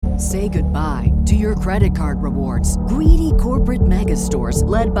Say goodbye to your credit card rewards. Greedy corporate mega stores,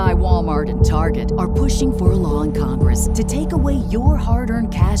 led by Walmart and Target, are pushing for a law in Congress to take away your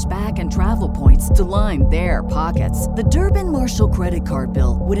hard-earned cash back and travel points to line their pockets. The Durbin-Marshall credit card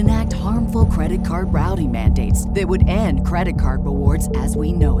bill would enact harmful credit card routing mandates that would end credit card rewards as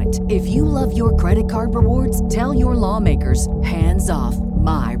we know it. If you love your credit card rewards, tell your lawmakers, hands off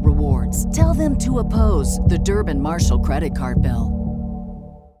my rewards. Tell them to oppose the Durbin-Marshall credit card bill.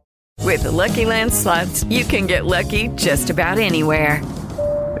 With the Lucky Land Slots, you can get lucky just about anywhere.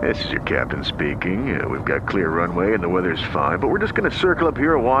 This is your captain speaking. We've got clear runway and the weather's fine, but we're just going to circle up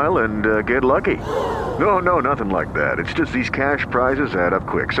here a while and get lucky. No, nothing like that. It's just these cash prizes add up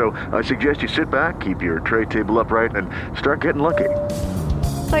quick. So I suggest you sit back, keep your tray table upright, and start getting lucky.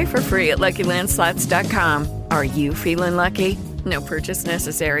 Play for free at LuckyLandSlots.com. Are you feeling lucky? No purchase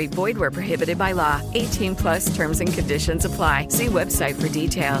necessary. Void where prohibited by law. 18+ terms and conditions apply. See website for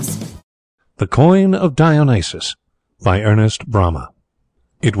details. The Coin of Dionysus by Ernest Brahma.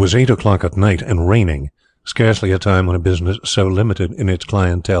 It was 8 o'clock at night and raining, scarcely a time when a business so limited in its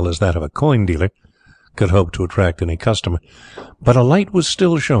clientele as that of a coin dealer could hope to attract any customer. But a light was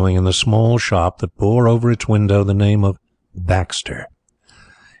still showing in the small shop that bore over its window the name of Baxter.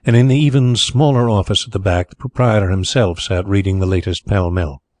 And in the even smaller office at the back the proprietor himself sat reading the latest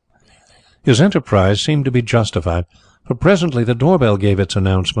pell-mell. His enterprise seemed to be justified, for presently the doorbell gave its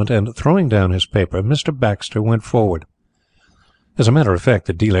announcement, and, throwing down his paper, Mr. Baxter went forward. As a matter of fact,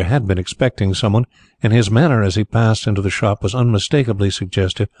 the dealer had been expecting someone, and his manner as he passed into the shop was unmistakably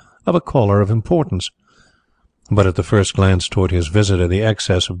suggestive of a caller of importance. But at the first glance toward his visitor the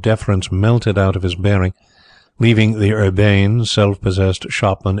excess of deference melted out of his bearing, leaving the urbane, self-possessed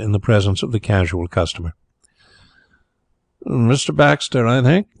shopman in the presence of the casual customer. "Mr. Baxter, I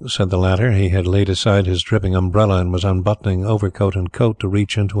think," said the latter. He had laid aside his dripping umbrella and was unbuttoning overcoat and coat to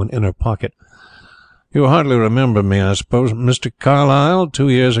reach into an inner pocket. "You hardly remember me, I suppose. Mr. Carlyle, 2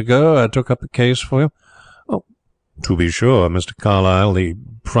 years ago I took up a case for you." "Oh, to be sure, Mr. Carlyle, the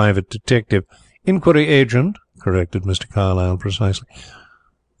private detective." "Inquiry agent," corrected Mr. Carlyle precisely.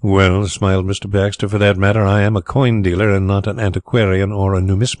 "Well," smiled Mr. Baxter, "for that matter I am a coin dealer and not an antiquarian or a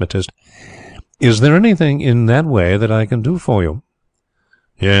numismatist. Is there anything in that way that I can do for you?"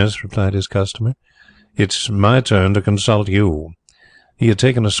 "Yes," replied his customer. "It's my turn to consult you." He had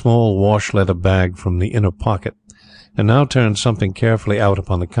taken a small wash-leather bag from the inner pocket, and now turned something carefully out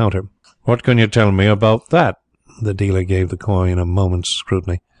upon the counter. "What can you tell me about that?" The dealer gave the coin a moment's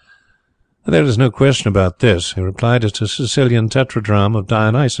scrutiny. "There is no question about this," he replied. "It's a Sicilian tetradrachm of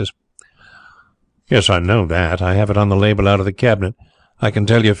Dionysus." "Yes, I know that. I have it on the label out of the cabinet. I can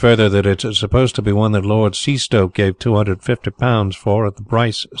tell you further that it's supposed to be one that Lord Seastoke gave £250 for at the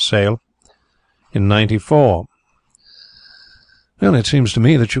Bryce sale in '94. "Well, it seems to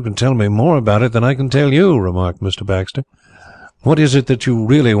me that you can tell me more about it than I can tell you," remarked Mr. Baxter. "What is it that you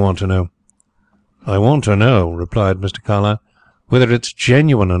really want to know?" "I want to know," replied Mr. Carlyle, "whether it's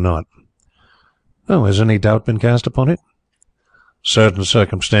genuine or not." "Oh, has any doubt been cast upon it?" "Certain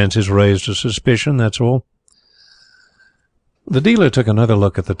circumstances raised a suspicion, that's all." The dealer took another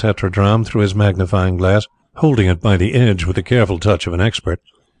look at the tetradrachm through his magnifying glass, holding it by the edge with the careful touch of an expert.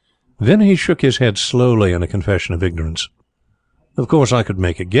 Then he shook his head slowly in a confession of ignorance. "Of course I could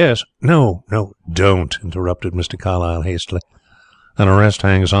make a guess." No, don't," interrupted Mr. Carlyle hastily. "An arrest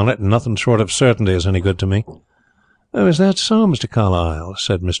hangs on it, and nothing short of certainty is any good to me." "Oh, is that so, Mr. Carlyle?"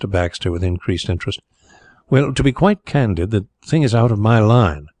 said Mr. Baxter with increased interest. "Well, to be quite candid, the thing is out of my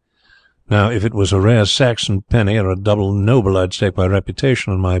line. Now, if it was a rare Saxon penny or a double noble, I'd stake my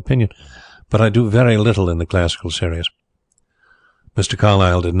reputation on my opinion, but I do very little in the classical series." Mr.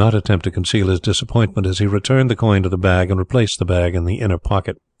 Carlyle did not attempt to conceal his disappointment as he returned the coin to the bag and replaced the bag in the inner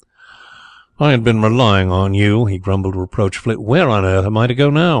pocket. "I had been relying on you," he grumbled reproachfully. "Where on earth am I to go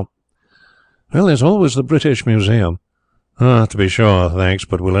now?" "Well, there's always the British Museum." "Ah, to be sure, thanks,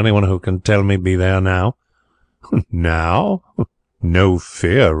 but will anyone who can tell me be there now?" "Now? No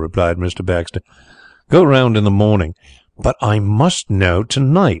fear," replied Mr. Baxter. "Go round in the morning." "But I must know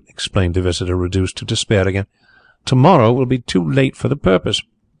tonight," explained the visitor, reduced to despair again. "Tomorrow will be too late for the purpose."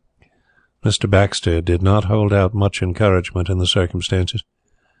 Mr. Baxter did not hold out much encouragement in the circumstances.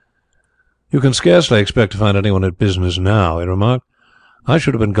 "You can scarcely expect to find anyone at business now," he remarked. "I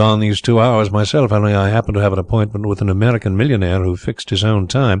should have been gone these 2 hours myself, only I happen to have an appointment with an American millionaire who fixed his own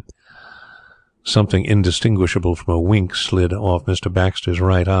time." Something indistinguishable from a wink slid off Mr. Baxter's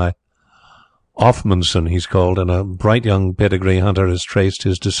right eye. "Offmanson he's called, and a bright young pedigree hunter has traced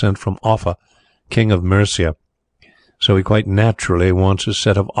his descent from Offa, king of Mercia. So he quite naturally wants a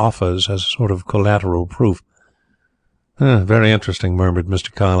set of offers as a sort of collateral proof." Very interesting," murmured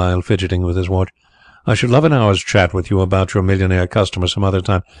Mr. Carlyle, fidgeting with his watch. "I should love an hour's chat with you about your millionaire customer some other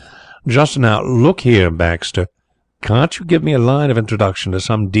time. Just now, look here, Baxter. Can't you give me a line of introduction to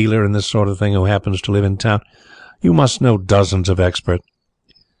some dealer in this sort of thing who happens to live in town? You must know dozens of experts."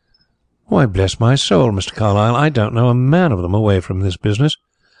 "Why, bless my soul, Mr. Carlyle, I don't know a man of them away from this business,"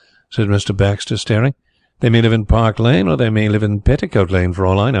 said Mr. Baxter, staring. "They may live in Park Lane, or they may live in Petticoat Lane, for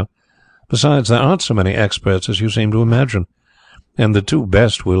all I know. Besides, there aren't so many experts as you seem to imagine, and the two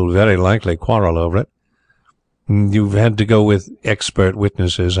best will very likely quarrel over it. You've had to go with expert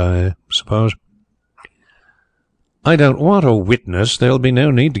witnesses, I suppose?" "I don't want a witness. There'll be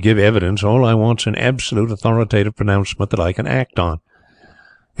no need to give evidence. All I want's an absolute authoritative pronouncement that I can act on.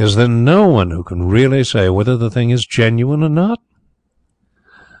 Is there no one who can really say whether the thing is genuine or not?"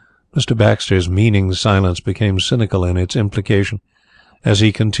 Mr. Baxter's meaning silence became cynical in its implication as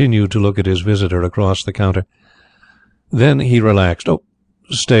he continued to look at his visitor across the counter. Then he relaxed. "Oh,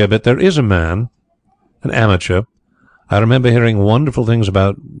 stay a bit. There is a man, an amateur, I remember hearing wonderful things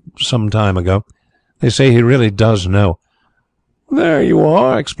about some time ago. They say he really does know." "There you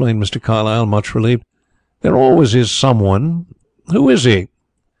are," explained Mr. Carlyle, much relieved. "There always is someone. Who is he?"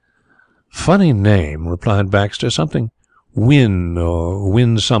 "Funny name," replied Baxter. "Something Wynn, or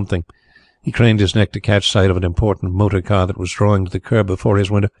Wynn something." He craned his neck to catch sight of an important motor car that was drawing to the curb before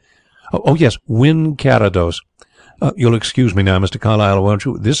his window. "Oh, yes, Wynn Carados. You'll excuse me now, Mr. Carlyle, won't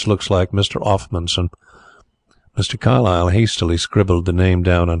you? This looks like Mr. Offmanson." Mr. Carlyle hastily scribbled the name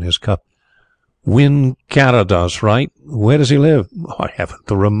down on his cup. "Wynn Carados, right? Where does he live?" "I haven't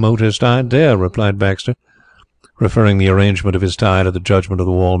the remotest idea," replied Baxter, referring the arrangement of his tie to the judgment of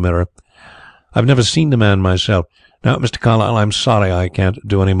the wall mirror. "I've never seen the man myself. Now, Mr. Carlyle, I'm sorry I can't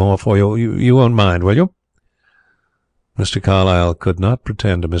do any more for you. You won't mind, will you?" Mr. Carlyle could not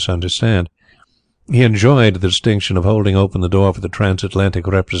pretend to misunderstand. He enjoyed the distinction of holding open the door for the transatlantic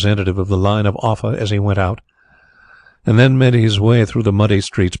representative of the line of offer as he went out, and then made his way through the muddy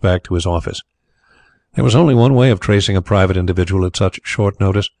streets back to his office. There was only one way of tracing a private individual at such short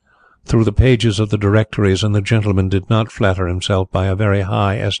notice, through the pages of the directories, and the gentleman did not flatter himself by a very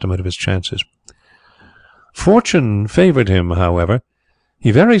high estimate of his chances. Fortune favoured him, however.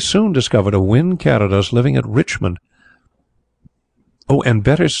 He very soon discovered a Wynn Carados living at Richmond. Oh, and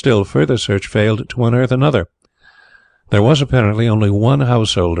better still, further search failed to unearth another. There was apparently only one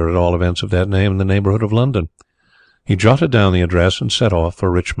householder, at all events, of that name in the neighbourhood of London. He jotted down the address and set off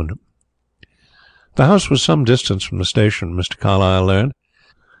for Richmond. The house was some distance from the station, Mr. Carlyle learned.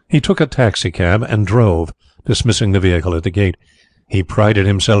 He took a taxicab and drove, dismissing the vehicle at the gate. He prided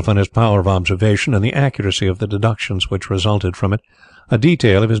himself on his power of observation and the accuracy of the deductions which resulted from it, a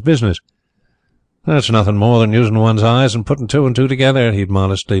detail of his business. "That's nothing more than using one's eyes and putting two and two together," he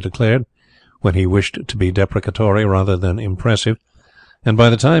modestly declared, when he wished to be deprecatory rather than impressive, and by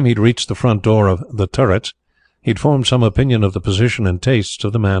the time he'd reached the front door of The Turrets, he'd formed some opinion of the position and tastes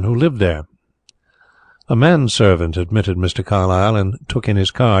of the man who lived there. A manservant admitted Mr. Carlyle and took in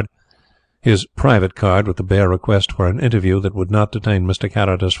his card, his private card with the bare request for an interview that would not detain Mr.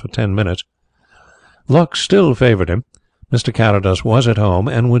 Carados for 10 minutes. Luck still favoured him. Mr. Carados was at home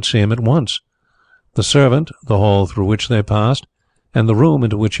and would see him at once. The servant, the hall through which they passed, and the room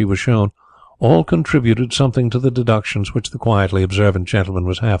into which he was shown, all contributed something to the deductions which the quietly observant gentleman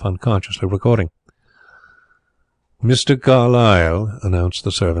was half unconsciously recording. "Mr. Carlyle," announced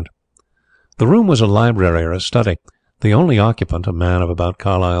the servant. The room was a library or a study. The only occupant, a man of about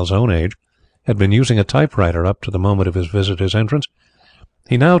Carlyle's own age, had been using a typewriter up to the moment of his visitor's entrance.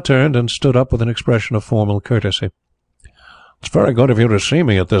 He now turned and stood up with an expression of formal courtesy. "It's very good of you to see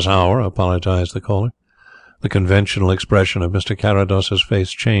me at this hour," apologized the caller. The conventional expression of Mr. Carados's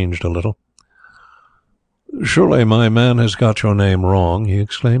face changed a little. "Surely my man has got your name wrong," he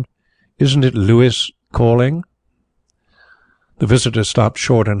exclaimed. "Isn't it Louis Calling?" The visitor stopped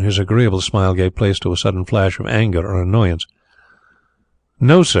short, and his agreeable smile gave place to a sudden flash of anger or annoyance.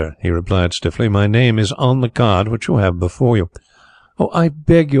 "No, sir," he replied stiffly. "My name is on the card which you have before you." "Oh, I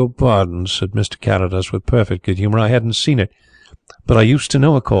beg your pardon," said Mr. Carados with perfect good humour. "I hadn't seen it, but I used to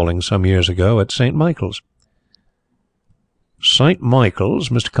know a Calling some years ago at St. Michael's." St. Michael's?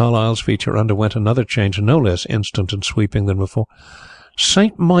 Mr. Carlyle's feature underwent another change, no less instant and sweeping than before.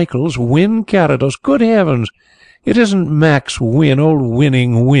 "St. Michael's? Wynn Carados? Good heavens! It isn't Max Wynn, old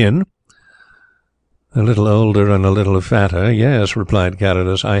Winning Wynn?" "A little older and a little fatter, yes," replied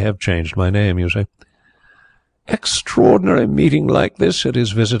Carados. "I have changed my name, you see." "Extraordinary meeting like this," said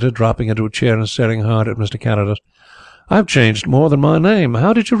his visitor, dropping into a chair and staring hard at Mr. Carados. "I've changed more than my name.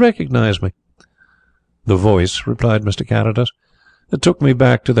 How did you recognize me?" "The voice," replied Mr. Carados. "It took me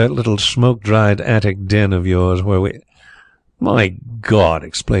back to that little smoke-dried attic den of yours where we "My God!"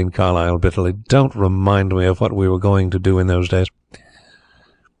 exclaimed Carlyle bitterly. "Don't remind me of what we were going to do in those days."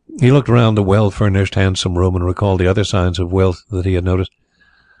 He looked round the well-furnished, handsome room and recalled the other signs of wealth that he had noticed.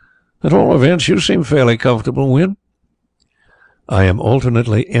 "At all events, you seem fairly comfortable, Wynne." "I am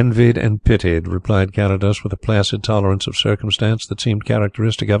alternately envied and pitied," replied Carrados, with a placid tolerance of circumstance that seemed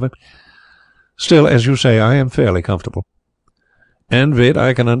characteristic of him. "Still, as you say, I am fairly comfortable." "Envied,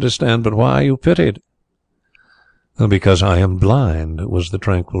 I can understand, but why are you pitied?" "Because I am blind," was the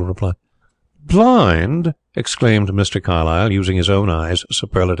tranquil reply. "Blind!" exclaimed Mr. Carlyle, using his own eyes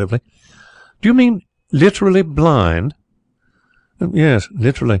superlatively. "Do you mean literally blind?" "Yes,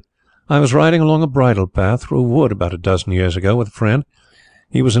 literally. I was riding along a bridle path through a wood about a dozen years ago with a friend.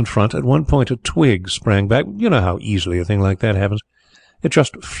 He was in front. At one point a twig sprang back. You know how easily a thing like that happens. It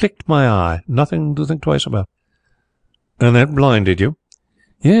just flicked my eye. Nothing to think twice about." "And that blinded you?"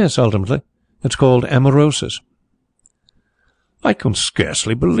 "Yes, ultimately. It's called amaurosis." "I can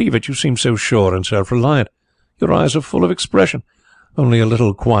scarcely believe it. You seem so sure and self-reliant. Your eyes are full of expression, only a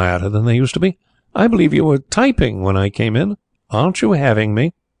little quieter than they used to be. I believe you were typing when I came in. Aren't you having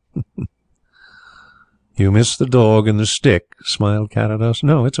me?" "You miss the dog and the stick," smiled Carrados.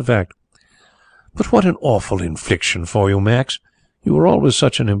 "No, it's a fact." "But what an awful infliction for you, Max. You were always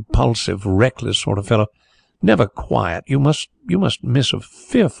such an impulsive, reckless sort of fellow. Never quiet. You must miss a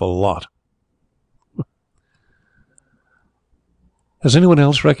fearful lot." "Has anyone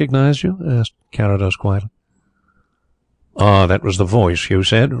else recognized you?" asked Carrados quietly. "Ah, that was the voice, you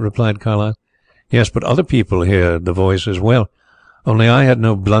said," replied Carlyle. "Yes, but other people heard the voice as well. Only I had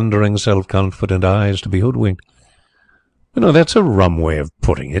no blundering, self-confident eyes to be hoodwinked." "That's a rum way of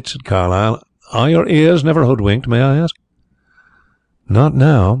putting it," said Carlyle. "Are your ears never hoodwinked, may I ask?" "Not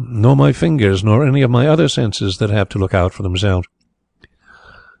now, nor my fingers, nor any of my other senses that have to look out for themselves."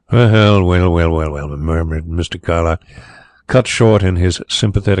 "Well," murmured Mr. Carlyle, cut short in his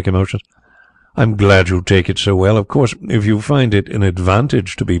sympathetic emotions. "I'm glad you take it so well. Of course, if you find it an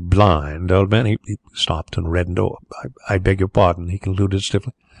advantage to be blind, old man—" He stopped and reddened. "Oh, I beg your pardon," he concluded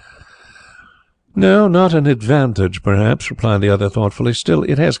stiffly. "No, not an advantage, perhaps," replied the other thoughtfully. "Still,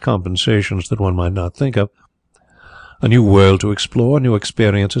 it has compensations that one might not think of. A new world to explore, new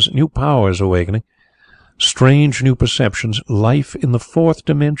experiences, new powers awakening, strange new perceptions, life in the fourth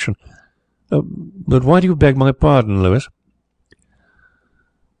dimension. But why do you beg my pardon, Louis?"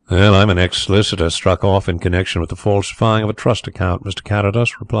 "Well, I'm an ex-solicitor struck off in connection with the falsifying of a trust account, Mr.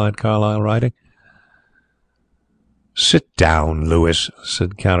 Carrados," replied Carlyle, writing. "Sit down, Louis,"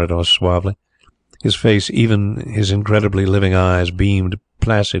 said Carrados suavely. His face, even his incredibly living eyes, beamed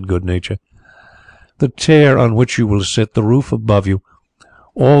placid good nature. "The chair on which you will sit, the roof above you,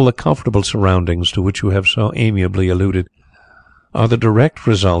 all the comfortable surroundings to which you have so amiably alluded, are the direct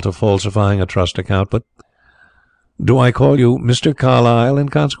result of falsifying a trust account. But do I call you Mr. Carlyle in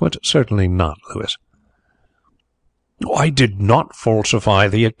consequence? Certainly not, Louis." "I did not falsify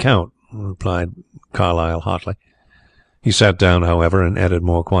the account," replied Carlyle hotly. He sat down, however, and added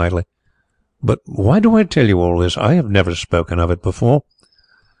more quietly, "But why do I tell you all this? I have never spoken of it before."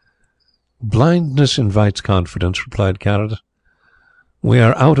 "Blindness invites confidence," replied Carrados. "We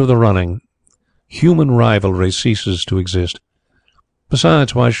are out of the running. Human rivalry ceases to exist.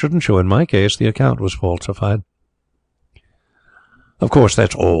 Besides, why shouldn't you? In my case, the account was falsified." "Of course,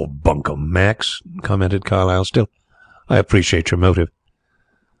 that's all bunkum, Max," commented Carlyle. "Still, I appreciate your motive."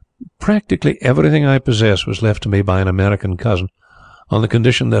 "Practically everything I possess was left to me by an American cousin, on the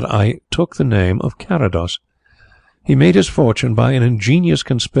condition that I took the name of Carrados. He made his fortune by an ingenious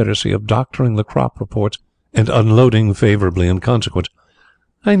conspiracy of doctoring the crop reports and unloading favourably in consequence.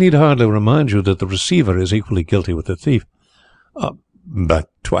 I need hardly remind you that the receiver is equally guilty with the thief." "But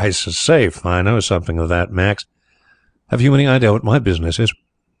twice as safe. I know something of that, Max. Have you any idea what my business is?"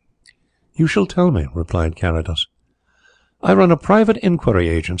 "You shall tell me," replied Carrados. "I run a private inquiry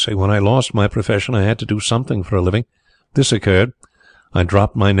agency. When I lost my profession I had to do something for a living. This occurred. I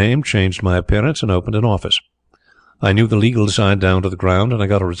dropped my name, changed my appearance, and opened an office. I knew the legal side down to the ground, and I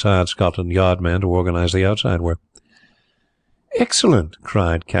got a retired Scotland Yard man to organize the outside work." "Excellent!"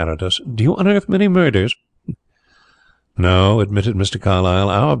 cried Carrados. "Do you unearth many murders?" "No," admitted Mr. Carlyle.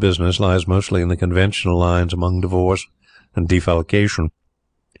 "Our business lies mostly in the conventional lines among divorce and defalcation."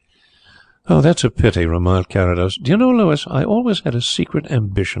 "Oh, that's a pity," remarked Carrados. "Do you know, Louis, I always had a secret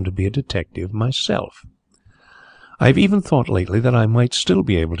ambition to be a detective myself. I've even thought lately that I might still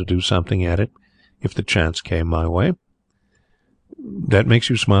be able to do something at it if the chance came my way." "That makes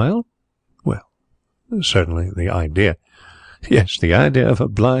you smile?" "Well, certainly the idea. Yes, the idea of a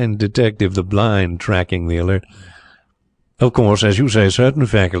blind detective, the blind tracking the alert. Of course, as you say, certain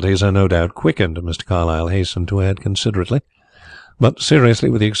faculties are no doubt quickened," Mr. Carlyle hastened to add considerately. But seriously,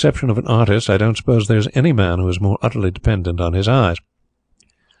 with the exception of an artist, I don't suppose there's any man who is more utterly dependent on his eyes.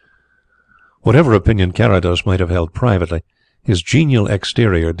 Whatever opinion Carrados might have held privately, his genial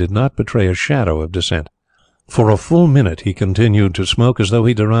exterior did not betray a shadow of dissent. For a full minute he continued to smoke as though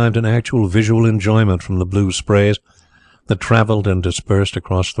he derived an actual visual enjoyment from the blue sprays that travelled and dispersed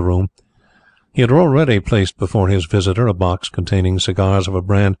across the room. He had already placed before his visitor a box containing cigars of a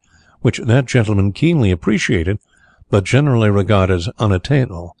brand which that gentleman keenly appreciated, but generally regarded as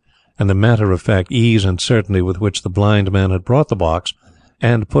unattainable, and the matter-of-fact ease and certainty with which the blind man had brought the box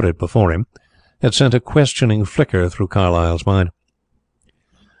and put it before him had sent a questioning flicker through Carlyle's mind.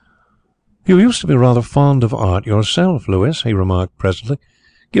 "You used to be rather fond of art yourself, Louis," he remarked presently.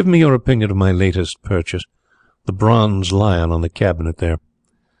 "Give me your opinion of my latest purchase, the bronze lion on the cabinet there."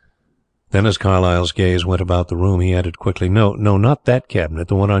 Then, as Carlyle's gaze went about the room, he added quickly, No, not that cabinet,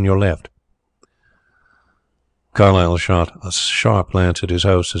 the one on your left." Carlyle shot a sharp glance at his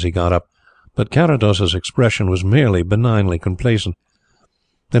host as he got up, but Carrados's expression was merely benignly complacent.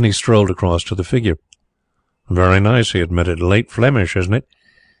 Then he strolled across to the figure. "Very nice," he admitted. "Late Flemish, isn't it?"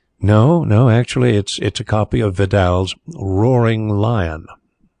 No, actually it's a copy of Vidal's Roaring Lion."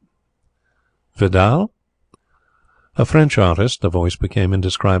 "Vidal?" "A French artist." The voice became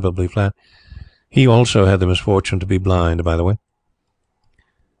indescribably flat. "He also had the misfortune to be blind, by the way."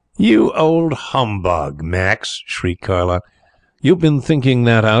 "You old humbug, Max!" shrieked Carlyle. "You've been thinking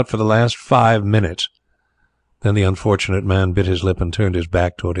that out for the last 5 minutes." Then the unfortunate man bit his lip and turned his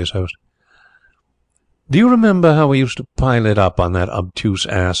back toward his host. "Do you remember how we used to pile it up on that obtuse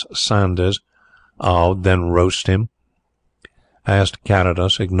ass Sanders? Oh, then roast him?" asked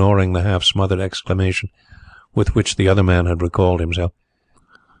Carrados, ignoring the half-smothered exclamation with which the other man had recalled himself.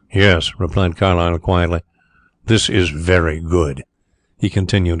 "Yes," replied Carlyle quietly. "This is very good," he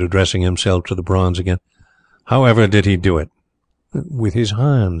continued, addressing himself to the bronze again. "However did he do it?" "With his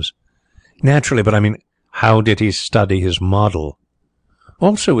hands." "Naturally, but I mean, how did he study his model?"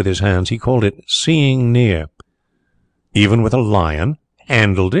 "Also with his hands. He called it seeing near." "Even with a lion?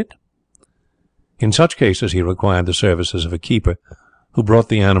 Handled it?" "In such cases he required the services of a keeper, who brought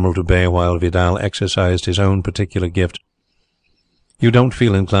the animal to bay while Vidal exercised his own particular gift. You don't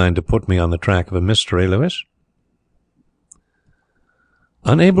feel inclined to put me on the track of a mystery, Louis?"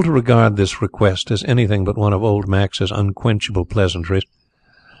 Unable to regard this request as anything but one of old Max's unquenchable pleasantries,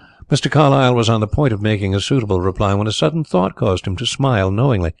 Mr. Carlyle was on the point of making a suitable reply when a sudden thought caused him to smile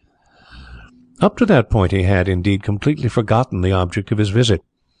knowingly. Up to that point he had, indeed, completely forgotten the object of his visit.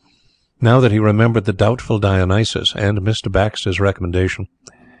 Now that he remembered the doubtful Dionysus and Mr. Baxter's recommendation,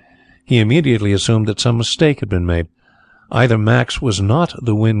 he immediately assumed that some mistake had been made. Either Max was not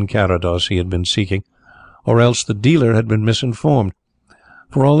the Wynn Carrados he had been seeking, or else the dealer had been misinformed.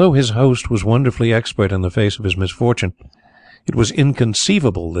 For although his host was wonderfully expert in the face of his misfortune, it was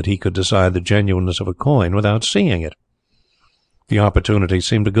inconceivable that he could decide the genuineness of a coin without seeing it. The opportunity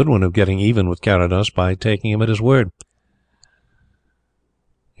seemed a good one of getting even with Carrados by taking him at his word.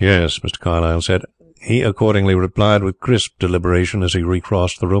 "Yes," Mr. Carlyle said. He accordingly replied with crisp deliberation as he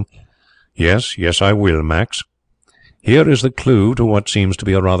recrossed the room. Yes, I will, Max. Here is the clue to what seems to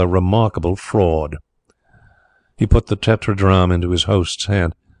be a rather remarkable fraud." He put the tetradrachm into his host's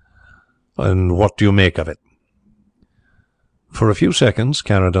hand. "And what do you make of it?" For a few seconds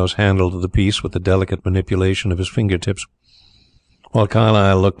Carrados handled the piece with the delicate manipulation of his fingertips, while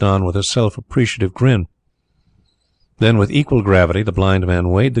Carlyle looked on with a self-appreciative grin. Then, with equal gravity, the blind man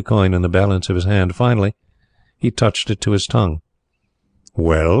weighed the coin in the balance of his hand. Finally, he touched it to his tongue.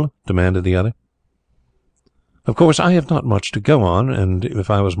 "Well?" demanded the other. "Of course, I have not much to go on, and if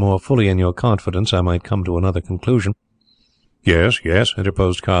I was more fully in your confidence I might come to another conclusion." Yes,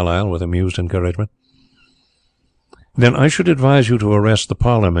 interposed Carlyle with amused encouragement. "Then I should advise you to arrest the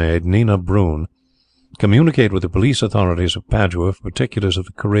parlour-maid, Nina Brun, communicate with the police authorities of Padua for particulars of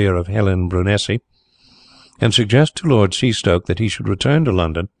the career of Helen Brunesi, and suggest to Lord Seastoke that he should return to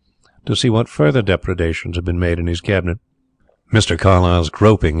London to see what further depredations have been made in his cabinet." Mr. Carlyle's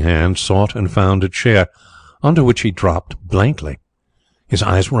groping hand sought and found a chair, onto which he dropped blankly. His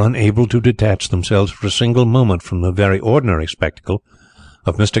eyes were unable to detach themselves for a single moment from the very ordinary spectacle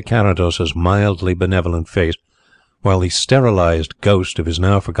of Mr. Carrados's mildly benevolent face, while the sterilized ghost of his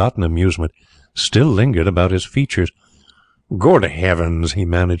now forgotten amusement still lingered about his features. "Good heavens," he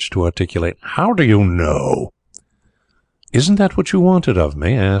managed to articulate. "How do you know?" "Isn't that what you wanted of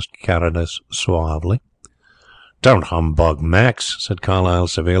me?" asked Carrados suavely. "Don't humbug, Max," said Carlyle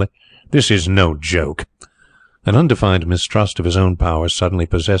severely. "This is no joke." An undefined mistrust of his own powers suddenly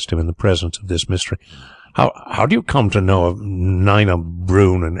possessed him in the presence of this mystery. How do you come to know of Nina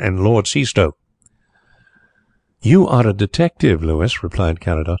Brun and Lord Seastoke?" "You are a detective, Louis," replied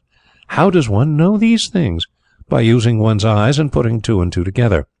Carrados. "How does one know these things? By using one's eyes and putting two and two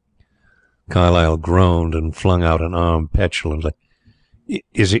together." Carlyle groaned and flung out an arm petulantly.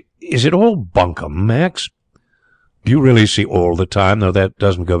 Is it all bunkum, Max? Do you really see all the time, though that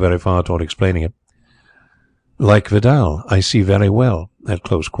doesn't go very far toward explaining it?" "Like Vidal, I see very well at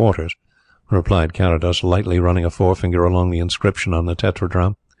close quarters," replied Carrados, lightly running a forefinger along the inscription on the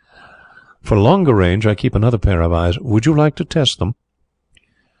tetradrachm. "For longer range I keep another pair of eyes. Would you like to test them?"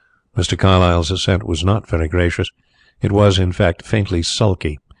 Mr. Carlyle's assent was not very gracious. It was, in fact, faintly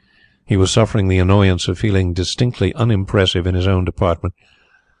sulky. He was suffering the annoyance of feeling distinctly unimpressive in his own department,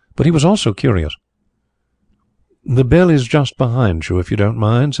 but he was also curious. "The bell is just behind you, if you don't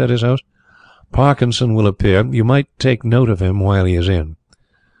mind," said his host. "Parkinson will appear. You might take note of him while he is in."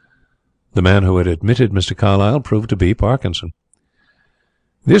 The man who had admitted Mr. Carlyle proved to be Parkinson.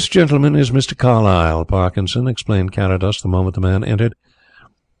 "This gentleman is Mr. Carlyle, Parkinson," explained Carrados the moment the man entered.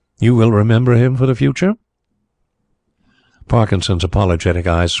 "You will remember him for the future?" Parkinson's apologetic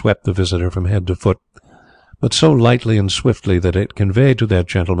eyes swept the visitor from head to foot, but so lightly and swiftly that it conveyed to that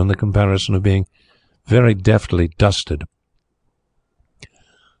gentleman the comparison of being very deftly dusted.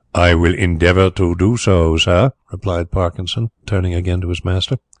 "I will endeavour to do so, sir," replied Parkinson, turning again to his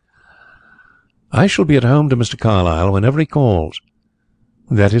master. "I shall be at home to Mr. Carlyle whenever he calls.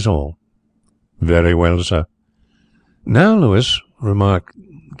 That is all." "Very well, sir." "Now, Louis," remarked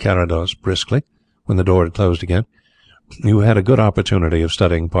Carrados briskly, when the door had closed again, "you had a good opportunity of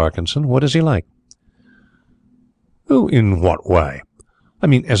studying Parkinson. What is he like?" "Oh, in what way?" "I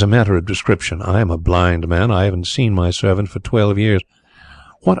mean, as a matter of description. I am a blind man. I haven't seen my servant for 12 years.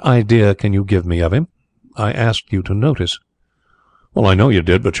 What idea can you give me of him? I asked you to notice." "Well, I know you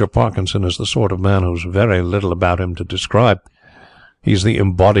did, but your Parkinson is the sort of man who's very little about him to describe. He's the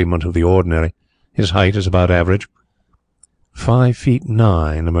embodiment of the ordinary. His height is about average."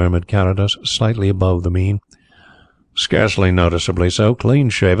 5'9", murmured Carrados, "slightly above the mean." "Scarcely noticeably so.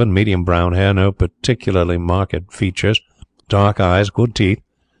 Clean-shaven, medium brown hair, no particularly marked features, dark eyes, good teeth."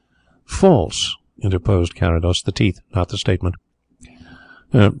 "False," interposed Carrados. "The teeth, not the statement."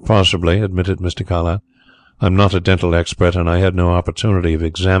 "Possibly," admitted Mr. Carlyle. "I'm not a dental expert, and I had no opportunity of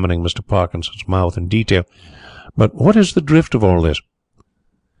examining Mr. Parkinson's mouth in detail. But what is the drift of all this?"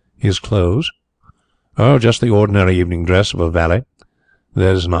 "His clothes?" "Oh, just the ordinary evening dress of a valet.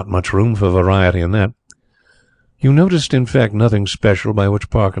 There's not much room for variety in that." "You noticed, in fact, nothing special by which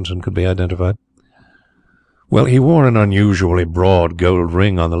Parkinson could be identified?" "Well, he wore an unusually broad gold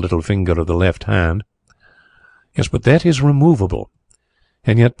ring on the little finger of the left hand." "Yes, but that is removable.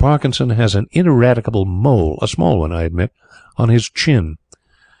 And yet Parkinson has an ineradicable mole, a small one, I admit, on his chin.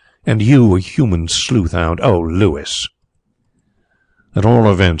 And you, a human sleuth-hound. Oh, Louis!" "At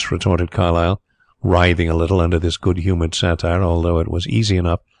all events," retorted Carlyle, writhing a little under this good-humoured satire, although it was easy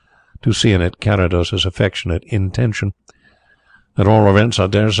enough to see in it Carrados's affectionate intention, "at all events, I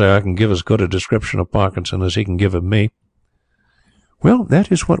dare say I can give as good a description of Parkinson as he can give of me." "Well,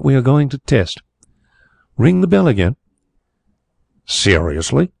 that is what we are going to test. Ring the bell again."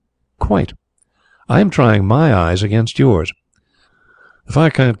 "Seriously?" "Quite. I am trying my eyes against yours. If I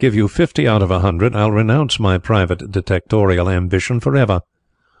can't give you 50 out of 100, I'll renounce my private detectorial ambition forever."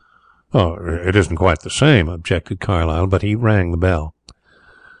 "Oh, it isn't quite the same," objected Carlyle, but he rang the bell.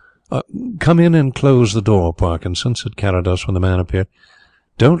 "Come in and close the door, Parkinson," said Carrados when the man appeared.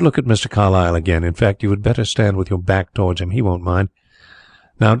 "Don't look at Mr. Carlyle again. In fact, you had better stand with your back towards him. He won't mind.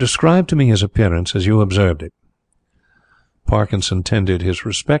 Now describe to me his appearance as you observed it." Parkinson tendered his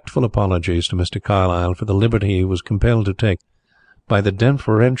respectful apologies to Mr. Carlyle for the liberty he was compelled to take by the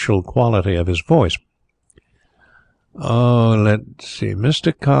deferential quality of his voice. "Oh, let's see.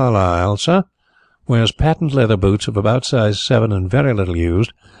 Mr. Carlyle, sir, wears patent leather boots of about size 7 and very little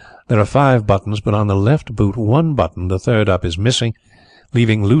used. There are 5 buttons, but on the left boot 1 button, the third up, is missing,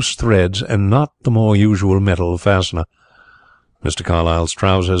 leaving loose threads and not the more usual metal fastener. Mr. Carlyle's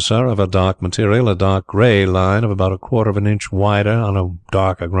trousers, sir, of a dark material, a dark grey line of about 1/4 of an inch wider on a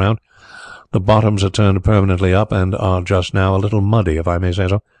darker ground. The bottoms are turned permanently up and are just now a little muddy, if I may say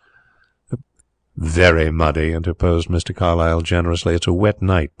so." "Very muddy," interposed Mr. Carlyle generously. "It's a wet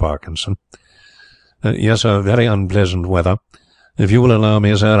night, Parkinson." "Yes, sir, very unpleasant weather. If you will allow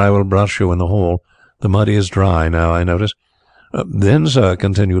me, sir, I will brush you in the hall. The mud is dry now, I notice. Then, sir,"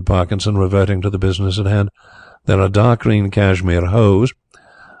 continued Parkinson, reverting to the business at hand, "there are dark green cashmere hose.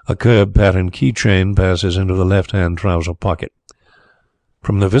 A curb pattern key chain passes into the left-hand trouser pocket."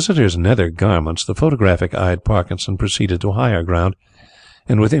 From the visitor's nether garments, the photographic-eyed Parkinson proceeded to higher ground,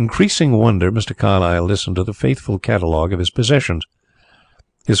 and with increasing wonder Mr. Carlyle listened to the faithful catalogue of his possessions.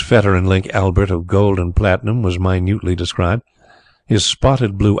 His fetter and link Albert of gold and platinum was minutely described. His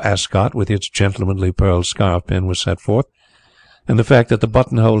spotted blue ascot with its gentlemanly pearl scarf-pin was set forth, and the fact that the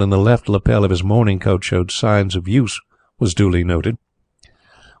buttonhole in the left lapel of his morning coat showed signs of use was duly noted.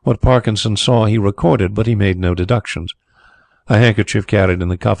 What Parkinson saw he recorded, but he made no deductions. A handkerchief carried in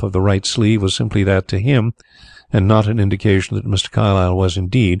the cuff of the right sleeve was simply that to him, and not an indication that Mr. Carlyle was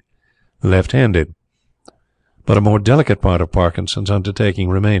indeed left-handed. But a more delicate part of Parkinson's undertaking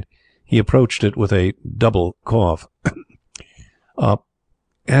remained. He approached it with a double cough.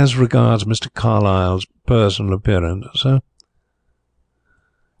 As regards Mr. Carlyle's personal appearance, sir?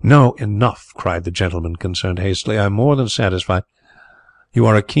 No, enough, cried the gentleman concerned hastily. I am more than satisfied. You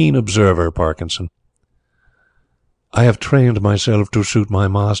are a keen observer, Parkinson. I have trained myself to suit my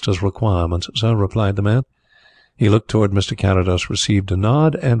master's requirements, sir, replied the man. He looked toward Mr. Carrados, received a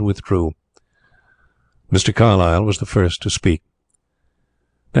nod, and withdrew. Mr. Carlyle was the first to speak.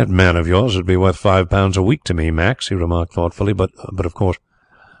 That man of yours would be worth £5 a week to me, Max, he remarked thoughtfully, but of course...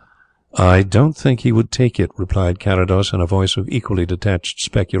 I don't think he would take it, replied Carrados in a voice of equally detached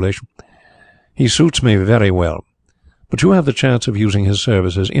speculation. He suits me very well, but you have the chance of using his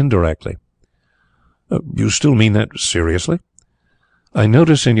services indirectly. You still mean that seriously? I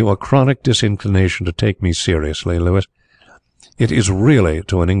notice in you a chronic disinclination to take me seriously, Lewis. It is really,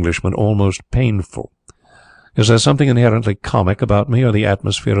 to an Englishman, almost painful. Is there something inherently comic about me, or the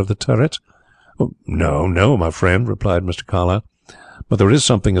atmosphere of the turrets? No, my friend, replied Mr. Carlyle. But there is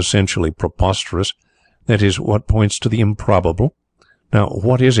something essentially preposterous. That is, what points to the improbable. Now,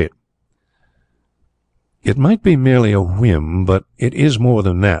 what is it? It might be merely a whim, but it is more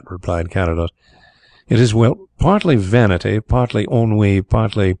than that, replied Carrados. It is, well, partly vanity, partly ennui,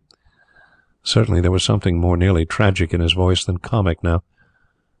 partly... Certainly there was something more nearly tragic in his voice than comic now.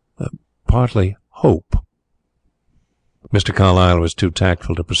 Partly hope. Mr. Carlyle was too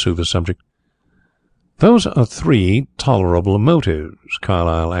tactful to pursue the subject. Those are 3 tolerable motives,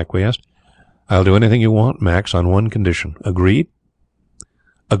 Carlyle acquiesced. I'll do anything you want, Max, on one condition. Agreed?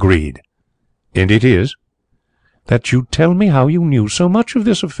 Agreed. And it is? That you tell me how you knew so much of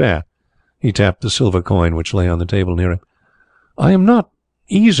this affair. He tapped the silver coin which lay on the table near him. I am not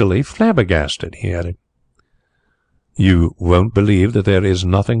easily flabbergasted, he added. You won't believe that there is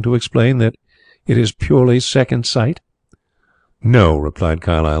nothing to explain, that it is purely second sight? No, replied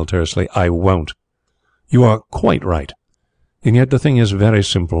Carlyle tersely, I won't. You are quite right. And yet the thing is very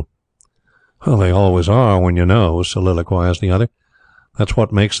simple. Well, they always are when you know, soliloquized the other. That's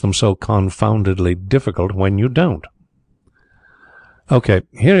what makes them so confoundedly difficult when you don't. Okay,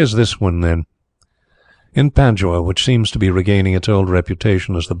 here is this one, then. In Padua, which seems to be regaining its old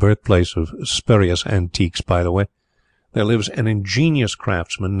reputation as the birthplace of spurious antiques, by the way, there lives an ingenious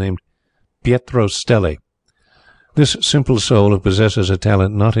craftsman named Pietro Stelli. This simple soul, who possesses a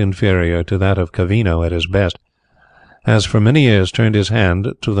talent not inferior to that of Cavino at his best, has for many years turned his hand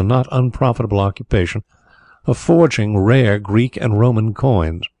to the not unprofitable occupation of forging rare Greek and Roman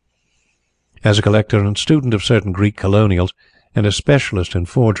coins. As a collector and student of certain Greek colonials, and a specialist in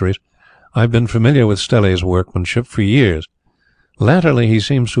forgeries, I have been familiar with Stelli's workmanship for years. Latterly he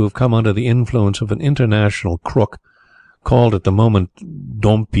seems to have come under the influence of an international crook, called at the moment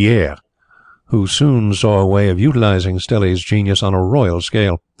Dompierre, who soon saw a way of utilizing Stelli's genius on a royal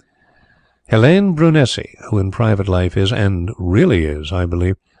scale. Helene Brunesi, who in private life is, and really is, I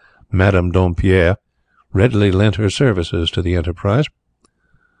believe, Madame Dompierre, readily lent her services to the enterprise.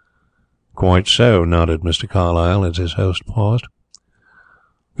 Quite so, nodded Mr. Carlyle, as his host paused.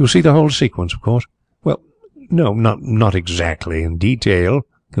 You see the whole sequence, of course? Well, no, not exactly in detail,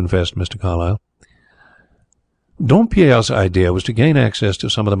 confessed Mr. Carlyle. Dompierre's idea was to gain access to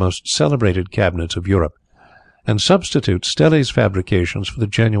some of the most celebrated cabinets of Europe, and substitute Stelli's fabrications for the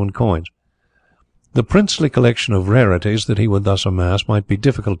genuine coins. The princely collection of rarities that he would thus amass might be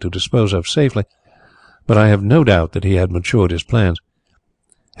difficult to dispose of safely, but I have no doubt that he had matured his plans.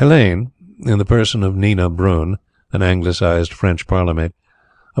 Helene, in the person of Nina Brun, an anglicized French parlourmaid,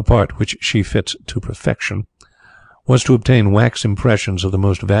 a part which she fits to perfection, was to obtain wax impressions of the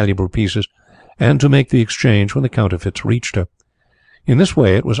most valuable pieces, and to make the exchange when the counterfeits reached her. In this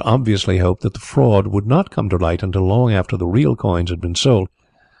way it was obviously hoped that the fraud would not come to light until long after the real coins had been sold,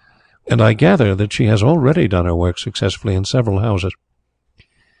 and I gather that she has already done her work successfully in several houses.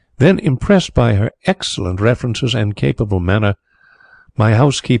 Then, impressed by her excellent references and capable manner, my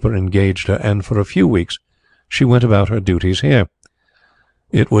housekeeper engaged her, and for a few weeks she went about her duties here.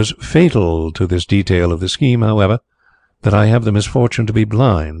 It was fatal to this detail of the scheme, however, that I have the misfortune to be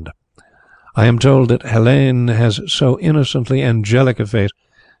blind. I am told that Helene has so innocently angelic a face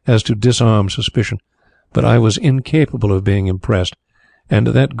as to disarm suspicion, but I was incapable of being impressed, and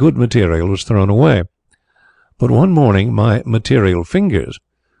that good material was thrown away. But one morning my material fingers,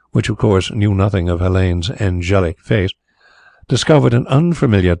 which of course knew nothing of Helene's angelic face, discovered an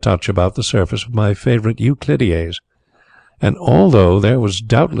unfamiliar touch about the surface of my favourite Euclides, and although there was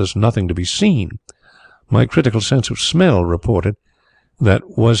doubtless nothing to be seen, my critical sense of smell reported that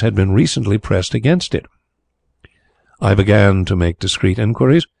had been recently pressed against it. I began to make discreet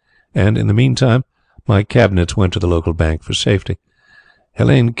inquiries, and in the meantime my cabinets went to the local bank for safety.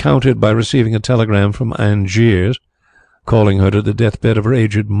 Helene countered by receiving a telegram from Angiers, calling her to the deathbed of her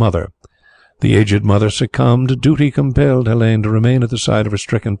aged mother. The aged mother succumbed. Duty compelled Helene to remain at the side of her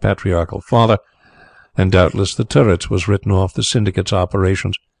stricken patriarchal father, and doubtless the turrets was written off the syndicate's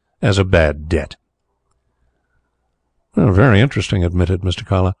operations as a bad debt. Well, very interesting, admitted Mr.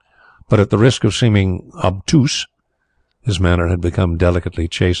 Carlyle, but at the risk of seeming obtuse, his manner had become delicately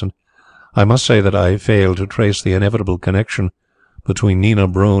chastened, I must say that I fail to trace the inevitable connection between Nina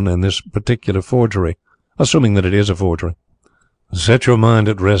Brun and this particular forgery, assuming that it is a forgery. Set your mind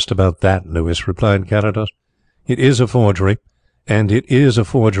at rest about that, Louis, replied Carrados. It is a forgery, and it is a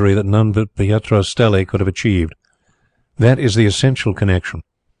forgery that none but Pietro Stelli could have achieved. That is the essential connection.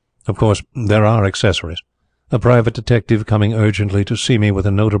 Of course, there are accessories. A private detective coming urgently to see me with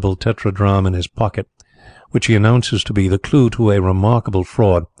a notable tetradrachm in his pocket, which he announces to be the clue to a remarkable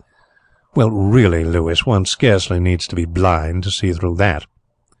fraud. Well, really, Louis, one scarcely needs to be blind to see through that.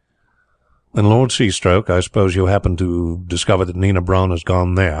 And Lord Seastroke, I suppose you happen to discover that Nina Brun has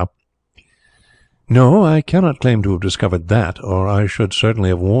gone there? No, I cannot claim to have discovered that, or I should certainly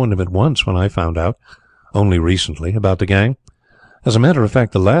have warned him at once when I found out, only recently, about the gang. As a matter of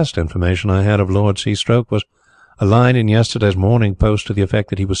fact, the last information I had of Lord Seastroke was a line in yesterday's Morning Post to the effect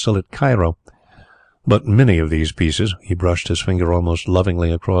that he was still at Cairo. But many of these pieces, he brushed his finger almost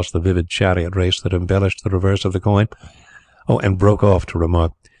lovingly across the vivid chariot race that embellished the reverse of the coin, and broke off to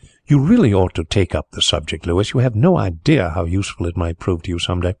remark, "You really ought to take up the subject, Louis. You have no idea how useful it might prove to you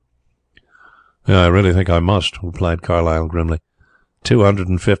some day." "I really think I must," replied Carlyle grimly.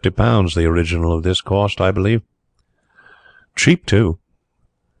 £250 the original of this cost, I believe. Cheap, too.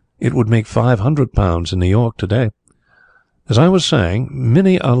 It would make £500 in New York today. As I was saying,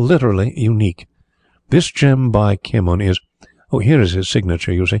 many are literally unique. This gem by Kimon is... here is his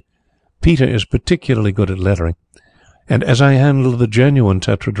signature, you see. Peter is particularly good at lettering, and as I handled the genuine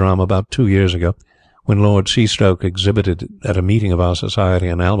tetradrachm about 2 years ago, when Lord Seastroke exhibited at a meeting of our society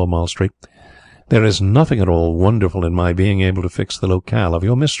in Albemarle Street, there is nothing at all wonderful in my being able to fix the locale of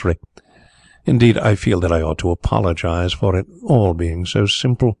your mystery. Indeed, I feel that I ought to apologize for it all being so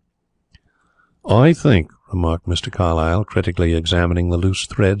simple. "I think," remarked Mr. Carlyle, critically examining the loose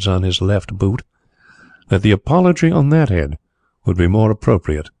threads on his left boot, "that the apology on that head would be more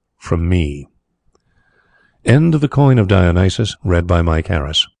appropriate from me." End of The Coin of Dionysus, read by Mike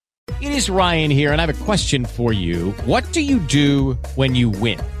Harris. It is Ryan here, and I have a question for you. What do you do when you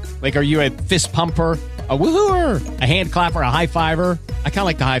win? Like, are you a fist pumper, a woohooer, a hand clapper, a high fiver? I kind of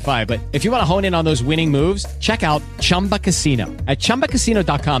like the high five, but if you want to hone in on those winning moves, check out Chumba Casino. At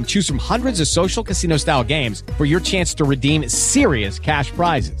ChumbaCasino.com, choose from hundreds of social casino-style games for your chance to redeem serious cash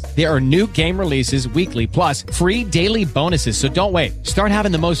prizes. There are new game releases weekly, plus free daily bonuses, so don't wait. Start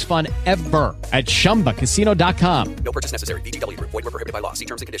having the most fun ever at ChumbaCasino.com. No purchase necessary. VGW Group. Void where prohibited by law. See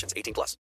terms and conditions. 18+.